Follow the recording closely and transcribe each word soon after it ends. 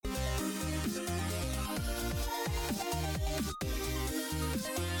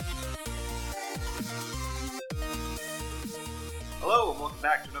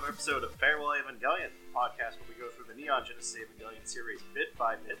episode of Farewell Evangelion, the podcast where we go through the Neon Genesis Evangelion series bit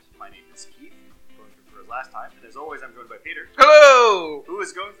by bit. My name is Keith, going through for his last time, and as always, I'm joined by Peter. Hello! Who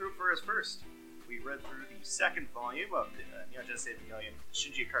is going through for his first. We read through the second volume of the Neon Genesis Evangelion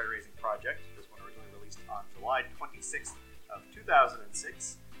Shinji Card Raising Project. This one originally released on July 26th of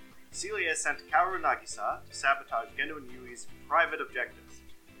 2006. Celia sent Kaoru Nagisa to sabotage Gendo and Yui's private objectives,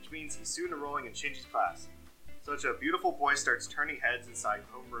 which means he's soon enrolling in Shinji's class. Such a beautiful boy starts turning heads inside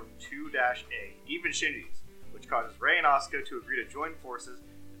homeroom 2-A, even Shinji's, which causes Rei and Asuka to agree to join forces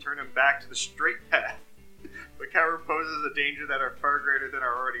to turn him back to the straight path. But Kaoru poses a danger that are far greater than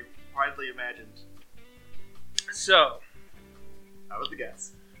are already widely imagined. So, How was the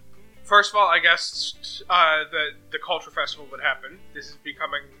guess? first of all, I guess the Culture Festival would happen. This is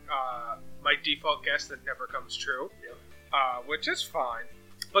becoming my default guess that never comes true, Yep. which is fine.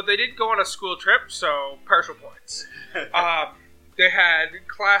 But they did go on a school trip, so partial points. They had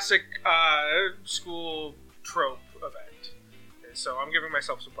classic school trope event, and so I'm giving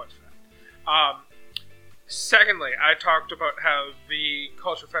myself some points for that. Secondly, I talked about how the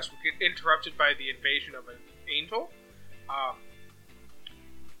Culture Fest would get interrupted by the invasion of an angel.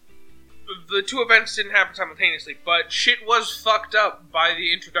 The two events didn't happen simultaneously, but shit was fucked up by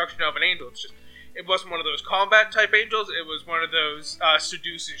the introduction of an angel. It wasn't one of those combat type angels, it was one of those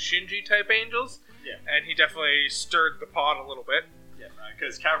seduce Shinji type angels. Yeah. And he definitely stirred the pot a little bit. Yeah,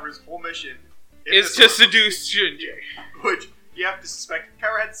 because Kaoru's whole mission Is to seduce Shinji. Which you have to suspect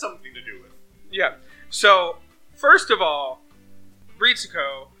Kaoru had something to do with. Yeah. So, first of all,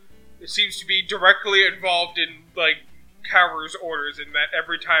 Ritsuko seems to be directly involved in, Kaoru's orders, in that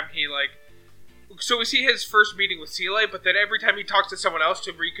every time he, So we see his first meeting with Seele, but then every time he talks to someone else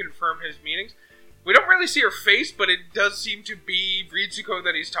to reconfirm his meetings, we don't really see her face, but it does seem to be Ritsuko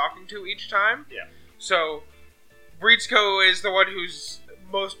that he's talking to each time. Yeah. So, Ritsuko is the one who's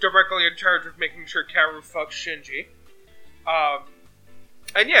most directly in charge of making sure Kaoru fucks Shinji.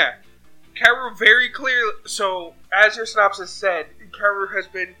 And yeah, Kaoru very clearly... So, as her synopsis said, Kaoru has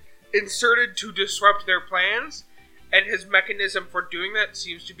been inserted to disrupt their plans, and his mechanism for doing that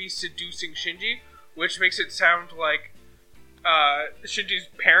seems to be seducing Shinji, which makes it sound like Shinji's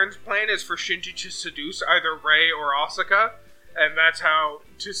parents' plan is for Shinji to seduce either Rei or Asuka, and that's how,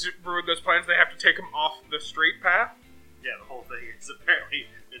 to ruin those plans, they have to take him off the straight path. Yeah, the whole thing is apparently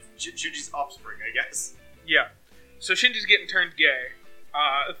it's Shinji's offspring, I guess. Yeah. So Shinji's getting turned gay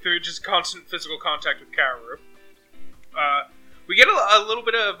through just constant physical contact with Kaoru. We get a little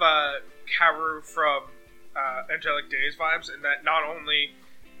bit of Kaoru from Angelic Days vibes, in that not only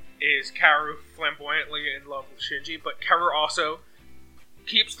is Kaoru flamboyantly in love with Shinji, but Kaoru also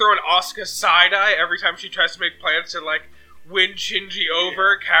keeps throwing Asuka side-eye every time she tries to make plans to, win Shinji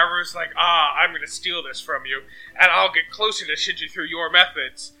over. Yeah. Kaoru's like, I'm gonna steal this from you, and I'll get closer to Shinji through your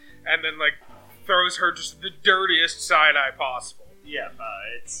methods, and then, throws her just the dirtiest side-eye possible. Yeah,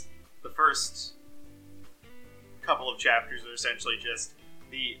 it's the first couple of chapters are essentially just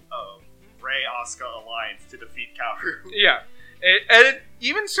the Rei-Asuka alliance to defeat Kaoru. Yeah. And it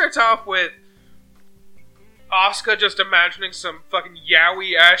even starts off with Asuka just imagining some fucking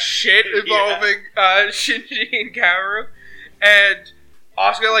yaoi-ass shit involving Shinji and Kaoru. And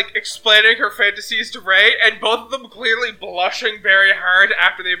Asuka, explaining her fantasies to Rei, and both of them clearly blushing very hard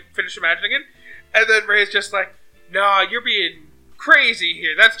after they finish imagining it. And then Rei's just like, nah, you're being crazy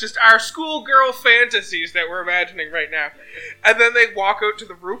here. That's just our schoolgirl fantasies that we're imagining right now. And then they walk out to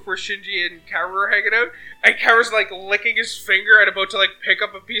the roof where Shinji and Kaoru are hanging out, and Kaoru's licking his finger and about to pick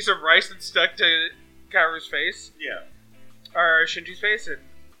up a piece of rice that's stuck to Kaoru's face. Yeah. Or Shinji's face, and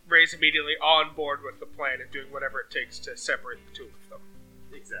Rei's immediately on board with the plan and doing whatever it takes to separate the two of them.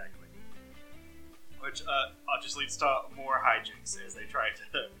 Exactly. Which just leads to more hijinks as they try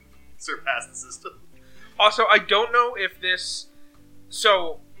to surpass the system. Also, I don't know if this...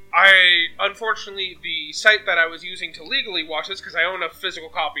 So, unfortunately, the site that I was using to legally watch this, because I own a physical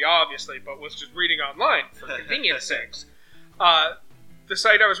copy, obviously, but was just reading online for convenience sakes. The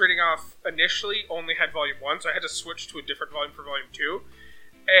site I was reading off initially only had Volume 1, so I had to switch to a different volume for Volume 2.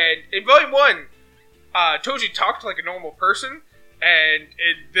 And in Volume 1, Toji talked like a normal person, and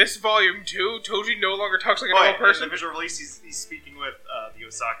in this Volume 2, Toji no longer talks like a normal person. In the visual release, he's speaking with the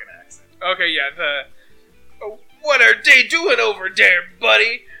Osakan accent. Okay, yeah, what are they doing over there,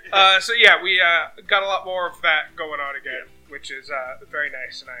 buddy? So yeah, we got a lot more of that going on again, which is very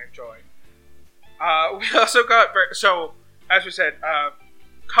nice and I enjoy. We also got, so as we said, a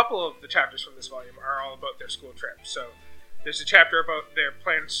couple of the chapters from this volume are all about their school trip. So there's a chapter about their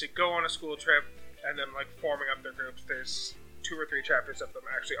plans to go on a school trip and then forming up their groups. There's 2 or 3 chapters of them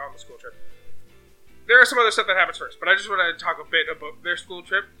actually on the school trip. There are some other stuff that happens first, but I just want to talk a bit about their school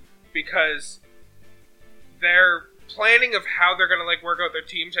trip. because they're planning of how they're going to like work out their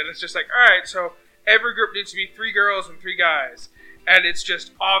teams, and it's just like, alright, so every group needs to be 3 girls and 3 guys. And it's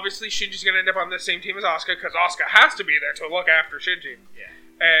just, obviously, Shinji's going to end up on the same team as Asuka, because Asuka has to be there to look after Shinji. Yeah.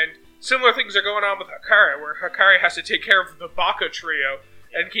 And similar things are going on with Hikari, where Hikari has to take care of the Baka trio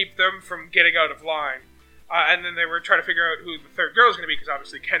and keep them from getting out of line. And then they were trying to figure out who the third girl is going to be, because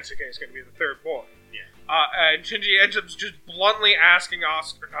obviously Kensuke is going to be the third boy. Yeah. And Shinji ends up just bluntly asking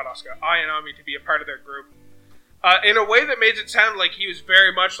Ayanami to be a part of their group. In a way that made it sound like he was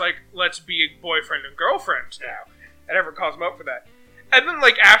very much like, let's be boyfriend and girlfriend now. And everyone calls him out for that. And then,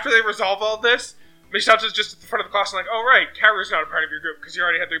 like, after they resolve all this, Misato's just at the front of the class and like, oh, right, Kaoru's not a part of your group because you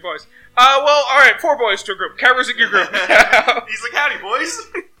already had 3 boys. Well, alright, 4 boys to a group. Kaoru's in your group. He's like, howdy, boys.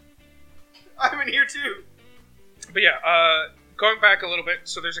 I'm in here, too. But yeah, going back a little bit,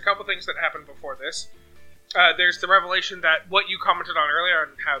 so there's a couple things that happened before this. There's the revelation that what you commented on earlier,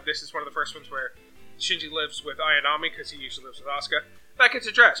 on how this is one of the first ones where Shinji lives with Ayanami because he usually lives with Asuka. That gets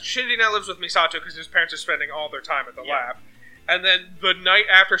addressed. Shinji now lives with Misato because his parents are spending all their time at the lab. And then the night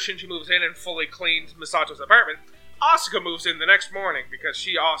after Shinji moves in and fully cleans Misato's apartment, Asuka moves in the next morning because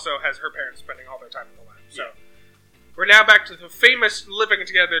she also has her parents spending all their time at the lab. So we're now back to the famous living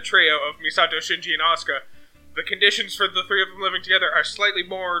together trio of Misato, Shinji, and Asuka. The conditions for the 3 of them living together are slightly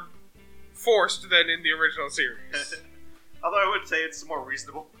more forced than in the original series. Although I would say it's more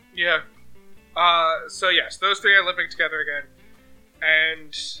reasonable. Yeah. So yes, those 3 are living together again.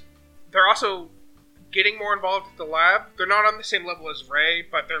 And they're also getting more involved with the lab. They're not on the same level as Rei,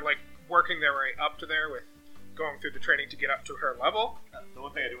 but they're like working their way up to there with going through the training to get up to her level. The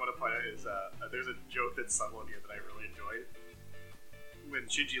one thing I do want to point out is there's a joke that's subtle in here that I really enjoyed. When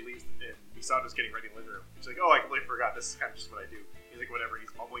Shinji leaves and Misato's getting ready in the living room, she's like, oh, I completely forgot, this is kind of just what I do. He's like, whatever, he's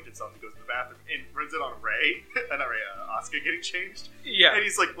mumbling to himself, he goes to the bathroom and runs it on Rei, and not Rei, Asuka getting changed. Yeah. And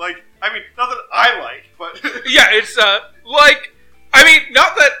he's like, I mean, not that I like, but... Yeah, it's, I mean,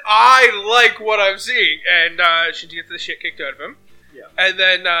 not that I like what I'm seeing, and Shinji gets the shit kicked out of him. Yeah. And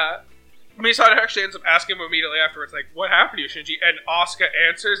then Misato actually ends up asking him immediately afterwards, like, what happened to you, Shinji? And Asuka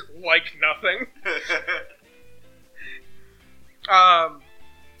answers, like nothing.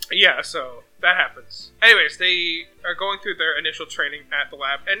 Yeah, so that happens. Anyways, they are going through their initial training at the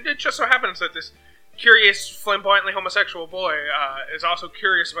lab, and it just so happens that this curious, flamboyantly homosexual boy is also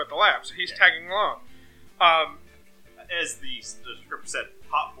curious about the lab, so he's tagging along. As the script said,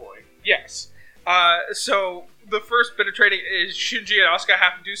 hot boy. Yes. So the first bit of training is Shinji and Asuka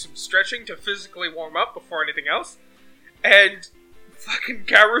have to do some stretching to physically warm up before anything else. And fucking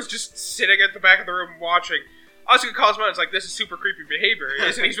Kaoru's just sitting at the back of the room watching. Asuka calls him out and is like, this is super creepy behavior.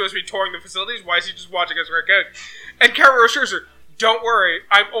 Isn't he supposed to be touring the facilities? Why is he just watching us work out? And Kaoru assures her, don't worry,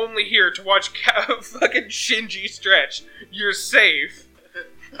 I'm only here to watch fucking Shinji stretch. You're safe.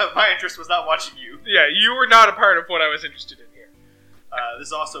 My interest was not watching you. Yeah, you were not a part of what I was interested in here. This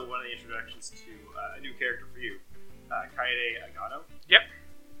is also one of the introductions to a new character for you, Kaede Agano. Yep.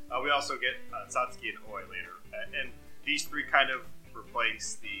 We also get Satsuki and Oi later. And these 3 kind of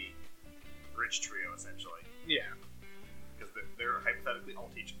replace the bridge trio, essentially. Yeah. Because they're hypothetically all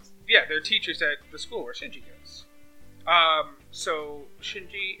teachers. Yeah, they're teachers at the school where Shinji goes. So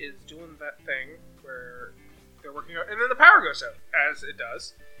Shinji is doing that thing where they're working out, and then the power goes out, as it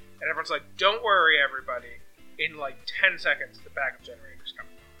does. And everyone's like, don't worry, everybody. In like 10 seconds, the backup generator's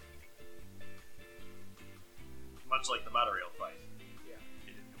coming. Much like the Material fight. Yeah.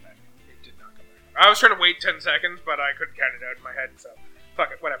 It didn't come back. It did not come back. I was trying to wait 10 seconds, but I couldn't count it out in my head, so fuck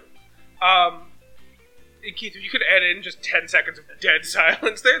it, whatever. Keith, if you could add in just 10 seconds of dead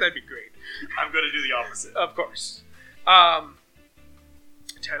silence there, that'd be great. I'm going to do the opposite. Of course. 10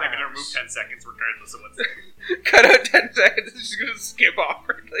 I'm going to remove 10 seconds regardless of what's there. Cut out 10 seconds, it's just going to skip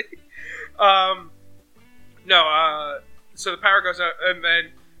awkwardly. So the power goes out, and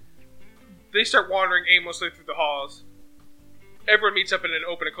then they start wandering aimlessly through the halls. Everyone meets up in an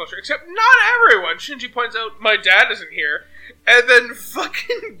open enclosure, except not everyone. Shinji points out, my dad isn't here. And then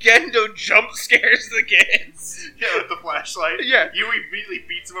fucking Gendo jump scares the kids. Yeah, with the flashlight. Yeah. Yui immediately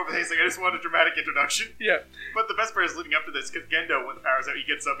beats him over the head. He's like, I just want a dramatic introduction. Yeah. But the best part is leading up to this, because Gendo, when the power's out, he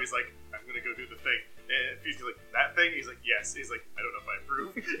gets up, he's like, I'm going to go do the thing. And Fusy's like, that thing? He's like, yes. He's like, I don't know if I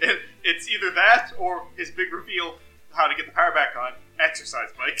approve. And it's either that, or his big reveal, how to get the power back on, exercise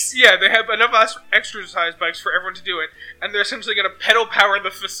bikes. Yeah, they have enough exercise bikes for everyone to do it, and they're essentially going to pedal power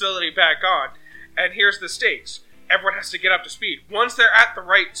the facility back on. And here's the stakes. Everyone has to get up to speed. Once they're at the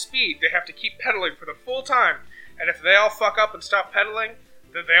right speed, they have to keep pedaling for the full time. And if they all fuck up and stop pedaling,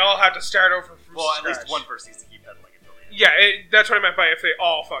 then they all have to start over from scratch. Well, at least one person needs to keep pedaling until the end. Yeah, that's what I meant by if they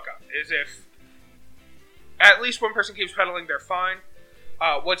all fuck up. Is if at least one person keeps pedaling, they're fine.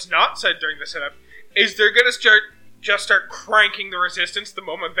 What's not said during the setup is they're going to start cranking the resistance the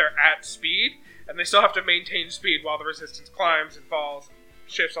moment they're at speed, and they still have to maintain speed while the resistance climbs and falls,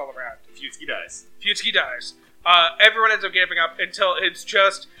 shifts all around. Futsuki dies. Everyone ends up giving up until it's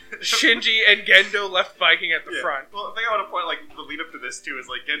just Shinji and Gendo left biking at the front. Well, the thing I want to point, like, the lead up to this, too, is,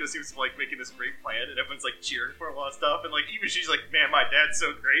 like, Gendo seems to be, like, making this great plan, and everyone's, like, cheering for him and stuff, and, like, even she's like, man, my dad's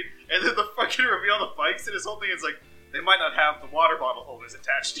so great, and then the fucking reveal of the bikes, and his whole thing is, like, they might not have the water bottle holders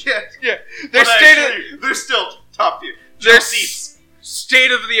attached yet. Yeah. They're still top tier. Gel seats.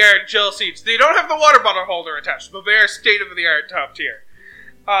 State-of-the-art gel seats. They don't have the water bottle holder attached, but they are state-of-the-art top tier.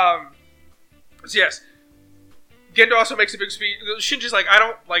 So yes. Gendo also makes a big speech. Shinji's like, I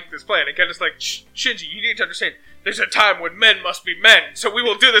don't like this plan. And Gendo's like, Shinji, you need to understand, there's a time when men must be men, so we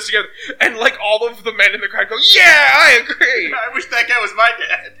will do this together. And, like, all of the men in the crowd go, yeah, I agree! I wish that guy was my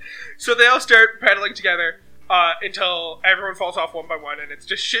dad. So they all start pedaling together until everyone falls off one by one, and it's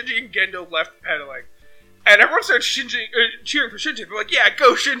just Shinji and Gendo left pedaling. And everyone starts cheering for Shinji. They're like, yeah,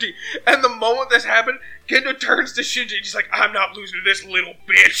 go Shinji! And the moment this happened, Gendo turns to Shinji and he's like, I'm not losing to this little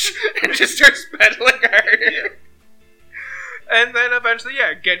bitch! And just starts pedaling hard. Yeah. And then eventually,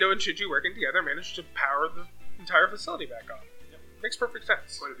 Gendo and Shinji working together managed to power the entire facility back on. Yep. Makes perfect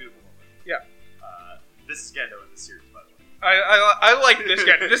sense. Quite a beautiful moment. Yeah. This is Gendo in the series, by the way. I like this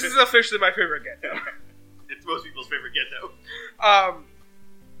Gendo. This is officially my favorite Gendo. It's most people's favorite Gendo.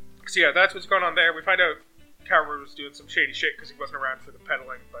 So yeah, that's what's going on there. We find out Kaworu was doing some shady shit because he wasn't around for the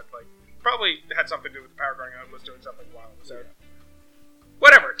pedaling, but like probably had something to do with the power going out and was doing something while it was out.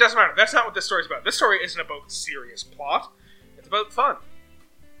 Whatever, it doesn't matter. That's not what this story's about. This story isn't about serious plot. It's about fun.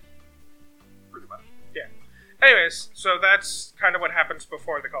 Pretty much. Yeah. Anyways, so that's kind of what happens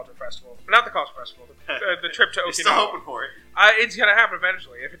before the Culture Festival. Not the Culture Festival, the trip to Okinawa. You're still hoping for it. It's gonna happen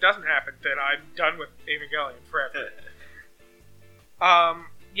eventually. If it doesn't happen, then I'm done with Evangelion forever.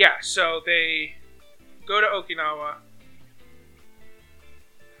 Yeah, so they go to Okinawa.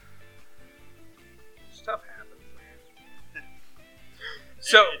 Stuff happens, man.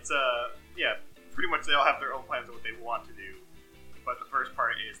 So it's pretty much they all have their own plans of what they want to do. But the first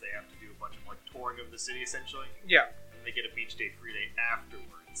part is they have to do a bunch of like touring of the city, essentially. Yeah. And they get a beach day free day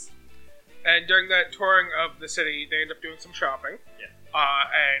afterwards. And during that touring of the city, they end up doing some shopping. Yeah.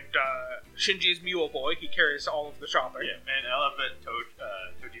 And Shinji's mule boy, he carries all of the shopping. Yeah, man, I love that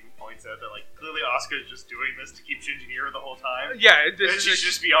Toji points out that, like, clearly Asuka is just doing this to keep Shinji near her the whole time. Yeah. And she should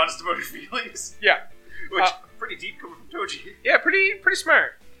just be honest about her feelings. Yeah. Which, pretty deep coming from Toji. Yeah, pretty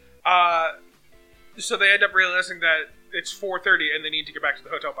smart. So they end up realizing that it's 4:30 and they need to get back to the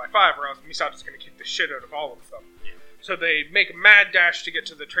hotel by 5 or else Misato's going to kick the shit out of all of them. Yeah. So they make a mad dash to get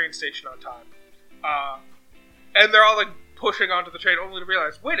to the train station on time. And they're all, like, pushing onto the train only to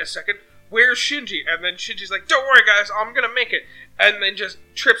realize, wait a second, where's Shinji? And then Shinji's like, don't worry guys, I'm gonna make it. And then just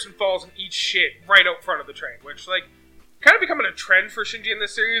trips and falls and eats shit right out front of the train, which, like, kind of becoming a trend for Shinji in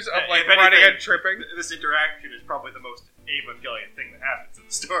this series of, like, running and tripping. This interaction is probably the most Evangelion thing that happens in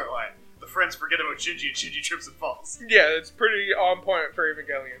the storyline. The friends forget about Shinji and Shinji trips and falls. Yeah, it's pretty on point for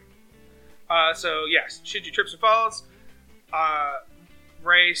Evangelion. So, yes, Shinji trips and falls.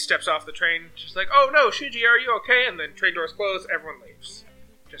 Rei steps off the train. She's like, oh no, Shinji, are you okay? And then train doors close, everyone leaves.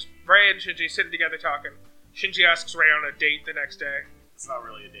 Just Rei and Shinji sitting together talking. Shinji asks Rei on a date the next day. It's not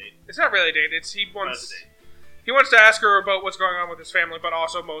really a date. It's not really a date. He wants to ask her about what's going on with his family, but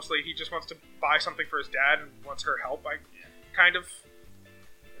also mostly he just wants to buy something for his dad and wants her help. Kind of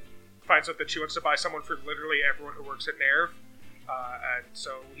finds out that she wants to buy someone for literally everyone who works at Nerve. And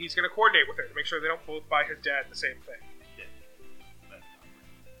so he's going to coordinate with her to make sure they don't both buy his dad the same thing.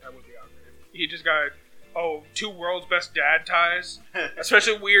 That would be awkward. He just got, 2 world's best dad ties.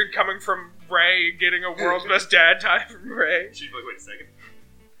 Especially weird coming from Rei, getting a world's best dad tie from Rei. She's like, wait a second.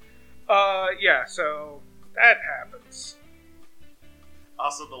 Yeah, so that happens.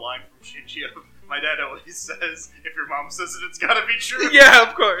 Also the line from Shinji of, my dad always says, if your mom says it, it's gotta be true. Yeah,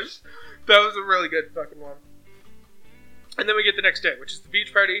 of course. That was a really good fucking one. And then we get the next day, which is the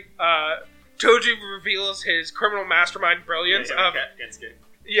beach party. Toji reveals his criminal mastermind brilliance of...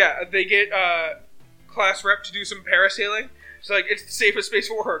 Yeah, they get class rep to do some parasailing. It's like, it's the safest space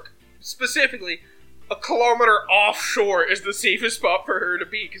for her. Specifically, a kilometer offshore is the safest spot for her to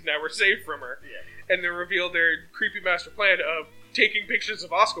be, because now we're safe from her. Yeah. And they reveal their creepy master plan of taking pictures of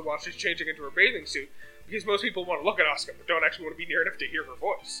Asuka while she's changing into her bathing suit, because most people want to look at Asuka, but don't actually want to be near enough to hear her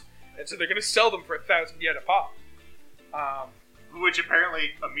voice. And so they're going to sell them for 1,000 yen a pop. Which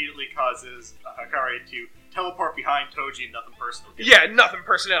apparently immediately causes Hikari to teleport behind Toji and nothing personal. Yeah, nothing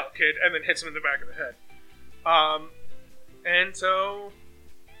personnel, kid, and then hits him in the back of the head. And so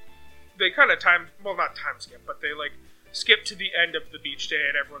they kind of not time skip, but they like skip to the end of the beach day,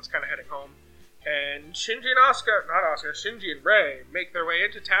 and everyone's kind of heading home. And Shinji and Shinji and Rei make their way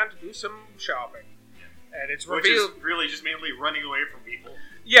into town to do some shopping. And it's revealed... Which is really just mainly running away from people.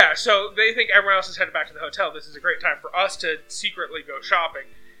 Yeah, so they think everyone else is headed back to the hotel. This is a great time for us to secretly go shopping.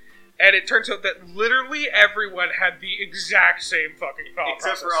 And it turns out that literally everyone had the exact same fucking thought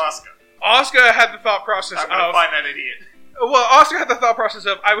process. Except for Asuka. Asuka had the thought process I'm gonna find that idiot. Well, Asuka had the thought process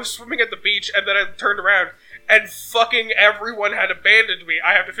of, I was swimming at the beach, and then I turned around, and fucking everyone had abandoned me.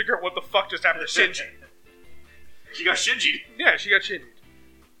 I have to figure out what the fuck just happened to Shinji. She got Shinji'd. Yeah, she got Shinji'd.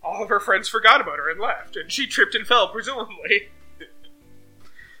 All of her friends forgot about her and left, and she tripped and fell, presumably.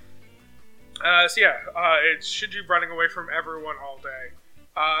 It's Shinji running away from everyone all day.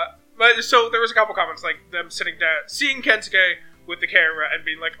 So there was a couple comments, like them sitting down, seeing Kensuke with the camera and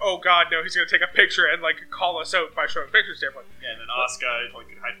being like, oh god, no, he's going to take a picture and like call us out by showing pictures to everyone. Yeah, and then Asuka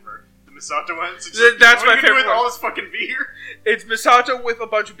could hide from her. The Misato ones. That's my favorite with all this fucking beer? It's Misato with a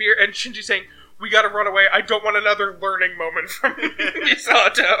bunch of beer and Shinji saying, we gotta run away. I don't want another learning moment from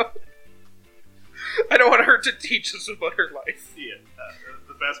Misato. I don't want her to teach us about her life. Yeah.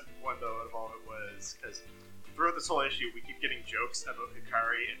 The best one, though, out of all of it was, because throughout this whole issue, we keep getting jokes about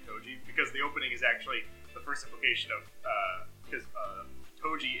Hikari and Toji, because the opening is actually the first implication of, because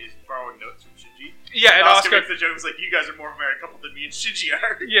Toji is borrowing notes from Shinji. Yeah, and Asuka Asuka makes the joke, it's like, you guys are more of a married couple than me and Shinji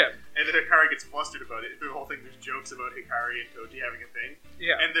are. Yeah. And then Hikari gets flustered about it. Through the whole thing, there's jokes about Hikari and Toji having a thing.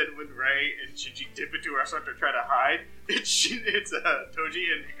 Yeah. And then when Rei and Shinji dip into a restaurant to try to hide, it's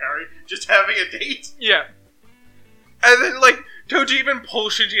Toji and Hikari just having a date. Yeah. And then, like, Toji even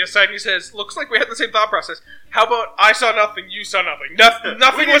pulls Shinji aside and he says, looks like we had the same thought process. How about I saw nothing, you saw nothing.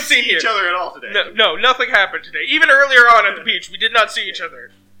 Nothing was seen here. We didn't see each other at all today. No, nothing happened today. Even earlier on at the beach, we did not see each other.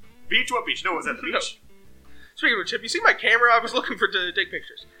 Beach? What beach? No one's at the beach. No. Speaking of which, have you seen my camera? I was looking to take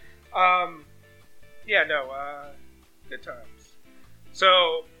pictures. Good times.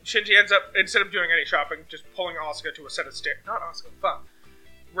 So, Shinji ends up, instead of doing any shopping, just pulling Asuka to a set of stairs. Not Asuka, fuck.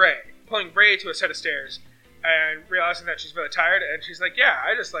 Rei. Pulling Rei to a set of stairs and realizing that she's really tired, and she's like, yeah,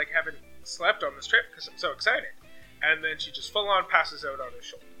 I just, like, haven't slept on this trip because I'm so excited. And then she just full-on passes out on his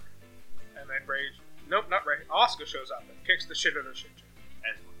shoulder. And then Asuka shows up and kicks the shit out of Shinji.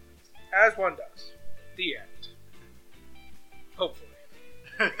 As one does. The end. Hopefully.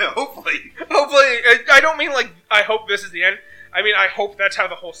 Hopefully. I don't mean, like, I hope this is the end. I mean, I hope that's how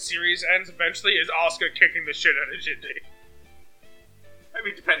the whole series ends eventually, is Asuka kicking the shit out of Shinji. I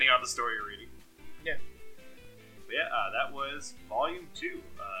mean, depending on the story you're reading. Yeah. But yeah, that was Volume 2.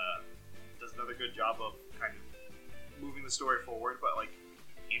 Does another good job of kind of moving the story forward, but, like,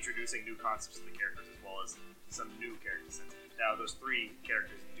 introducing new concepts to the characters as well as some new characters. Now, those 3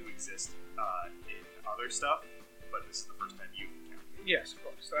 characters do exist in other stuff, but this is the first time you've encountered them. Yes, of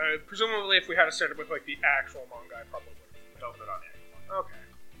course. Presumably, if we had started with, like, the actual manga, I probably would have. No, they're not the actual manga. Okay.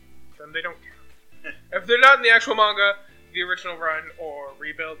 Then they don't count. If they're not in the actual manga, the original run, or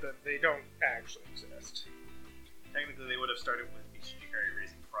rebuild, then they don't actually exist. Technically, they would have started with the Shinji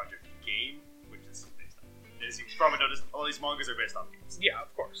Racing Project game, which is based on. As you probably noticed, all these mangas are based on games. Yeah,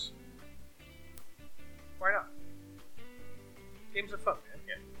 of course. Why not? Games are fun, man.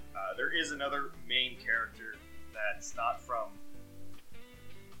 Yeah. There is another main character that's not from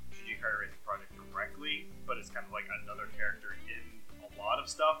Shinji Racing Project directly, but it's kind of like another character in a lot of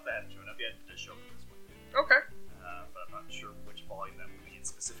stuff that hasn't shown up yet to show up in this one. Okay. But I'm not sure which volume that will be in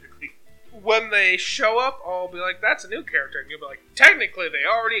specifically. When they show up, I'll be like, that's a new character. And you'll be like, technically, they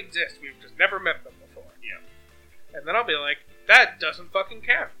already exist. We've just never met them before. Yeah. And then I'll be like, that doesn't fucking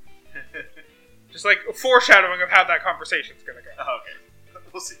count. Just like a foreshadowing of how that conversation's gonna go. Okay.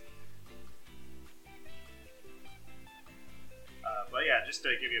 We'll see. But yeah, just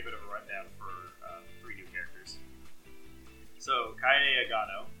to give you a bit of a rundown for 3 new characters. So, Kaede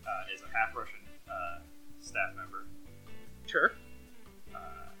Agano is a half-Russian staff member. Sure.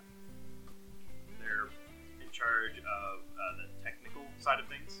 They're in charge of the technical side of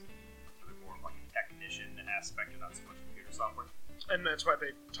things. So they're more like a technician aspect and not so much computer software. And that's why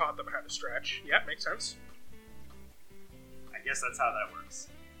they taught them how to stretch. Yeah, makes sense. I guess that's how that works.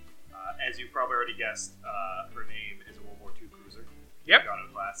 As you probably already guessed, her name is a World War II cruiser. Yep.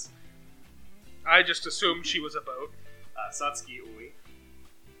 Agano class. I just assumed she was a boat. Satsuki Ui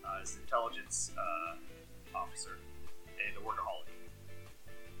is an intelligence officer and a workaholic.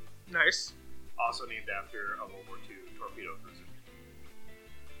 Nice. Also named after a World War II torpedo cruiser.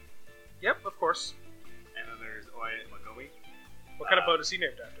 Yep, of course. And then there's Oi Magomi. What kind of boat is he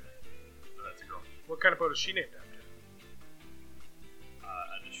named after? So that's a girl. What kind of boat is she named after?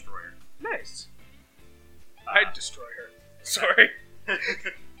 A destroyer. Nice. I'd destroy her. Sorry.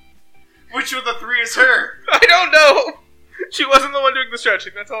 Which of the 3 is her? I don't know! She wasn't the one doing the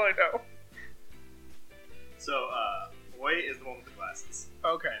stretching, that's all I know. So, Oi is the one with the glasses.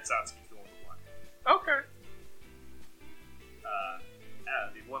 Okay. And Satsuki's the one with the one. Okay.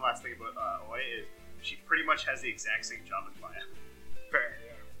 The one last thing about Oi is she pretty much has the exact same job as Maya. Fair,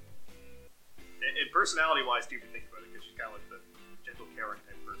 yeah. And personality-wise, too, if you think about it, because she's kind of like the gentle, caring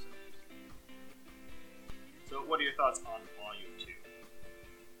type person. So, what are your thoughts on Volume 2?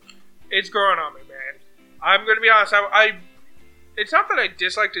 It's growing on me, man. I'm going to be honest, it's not that I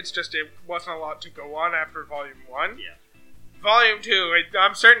disliked, it's just it wasn't a lot to go on after Volume 1. Yeah. Volume 2,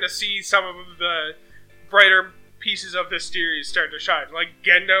 I'm starting to see some of the brighter pieces of this series starting to shine. Like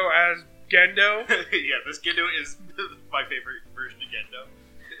Gendo as Gendo. Yeah, this Gendo is my favorite version of Gendo.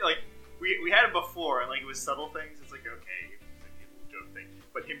 Like, we had him before, and like it was subtle things. It's like, okay, it's like a little joke thing.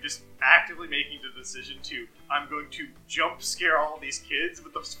 But him just actively making the decision to, I'm going to jump scare all these kids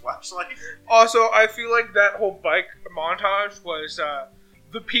with those flashlights. Also, I feel like that whole bike montage was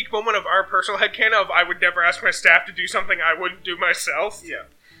the peak moment of our personal headcanon of I would never ask my staff to do something I wouldn't do myself. Yeah.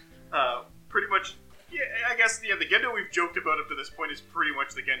 Pretty much, yeah, I guess, yeah, the Gendo we've joked about up to this point is pretty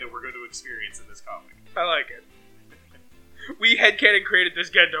much the Gendo we're going to experience in this comic. I like it. We headcanon created this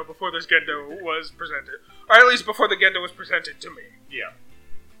Gendo before this Gendo was presented. Or at least before the Gendo was presented to me. Yeah.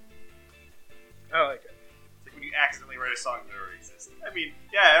 I like it. It's like when you accidentally write a song that already exists. I mean,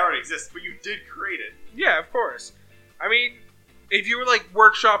 yeah, it already exists, but you did create it. Yeah, of course. I mean, if you were like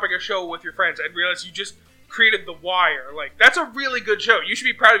workshopping a show with your friends and realized you just created The Wire, like, that's a really good show. You should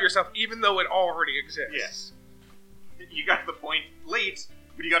be proud of yourself even though it already exists. Yes. You got to the point late,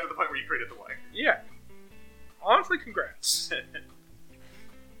 but you got to the point where you created The Wire. Yeah. Honestly, congrats.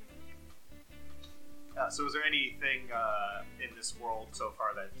 So is there anything in this world so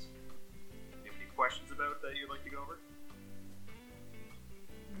far that you have any questions about that you'd like to go over?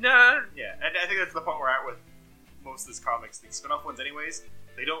 Nah. Yeah, and I think that's the point we're at with most of these comics. The spin-off ones anyways,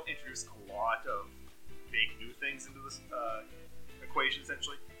 they don't introduce a lot of big new things into this equation,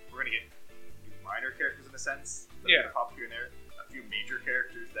 essentially. We're going to get new minor characters in a sense. That are gonna pop here and there. A few major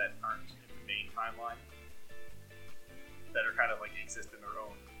characters that aren't in the main timeline. That are kind of like exist in their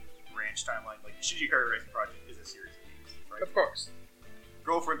own branch timeline. Like the Shinji Ikari Racing Project is a series of games, right? Of course.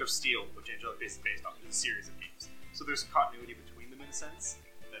 Girlfriend of Steel, which Angelic Face is based on, is a series of games. So there's continuity between them in a sense,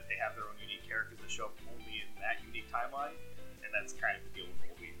 that they have their own unique characters that show up only in that unique timeline, and that's kind of the deal with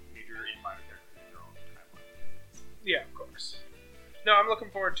all the major and minor characters in their own timeline. Yeah, of course. No, I'm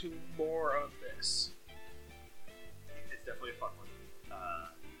looking forward to more of this. It's definitely a fun one.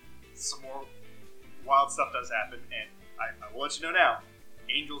 Some more wild stuff does happen, and I will let you know now,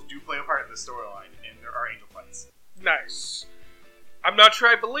 angels do play a part in this storyline, and there are angel fights. Nice. I'm not sure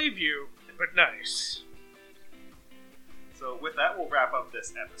I believe you, but nice. So with that, we'll wrap up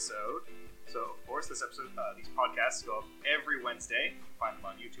this episode. So, of course, this episode, these podcasts go up every Wednesday. You can find them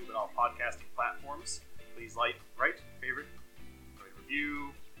on YouTube and all podcasting platforms. Please like, write, favorite, rate,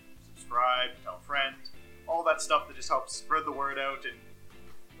 review, subscribe, tell a friend, all that stuff that just helps spread the word out and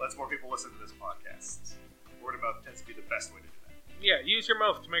lets more people listen to this podcast. Word of mouth tends to be the best way to do that. Yeah, use your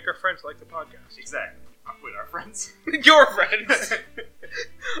mouth to make our friends like the podcast. Exactly. Wait, our friends? Your friends!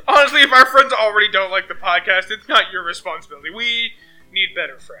 Honestly, if our friends already don't like the podcast, it's not your responsibility. We need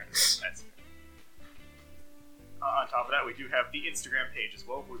better friends. That's fair. On top of that, we do have the Instagram page as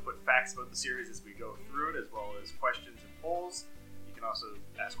well, where we put facts about the series as we go through it, as well as questions and polls. You can also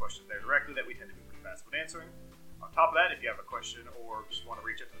ask questions there directly that we tend to be pretty fast with answering. On top of that, if you have a question or just want to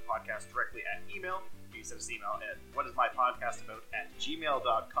reach out to the podcast directly at email, you can send us an email at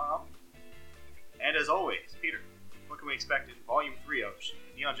whatismypodcastabout@gmail.com. And as always, Peter, what can we expect in Volume 3 of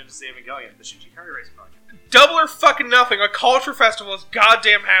Neon Genesis Evangelion, the Shinji Ikari Racing Project? Double or fucking nothing. A culture festival is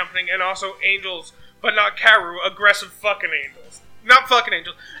goddamn happening, and also angels, but not Karu, aggressive fucking angels. Not fucking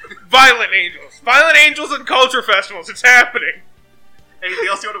angels. Violent angels. Violent angels and culture festivals. It's happening. Anything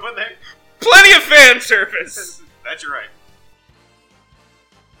else you want to put there? Plenty of fan service. That's right.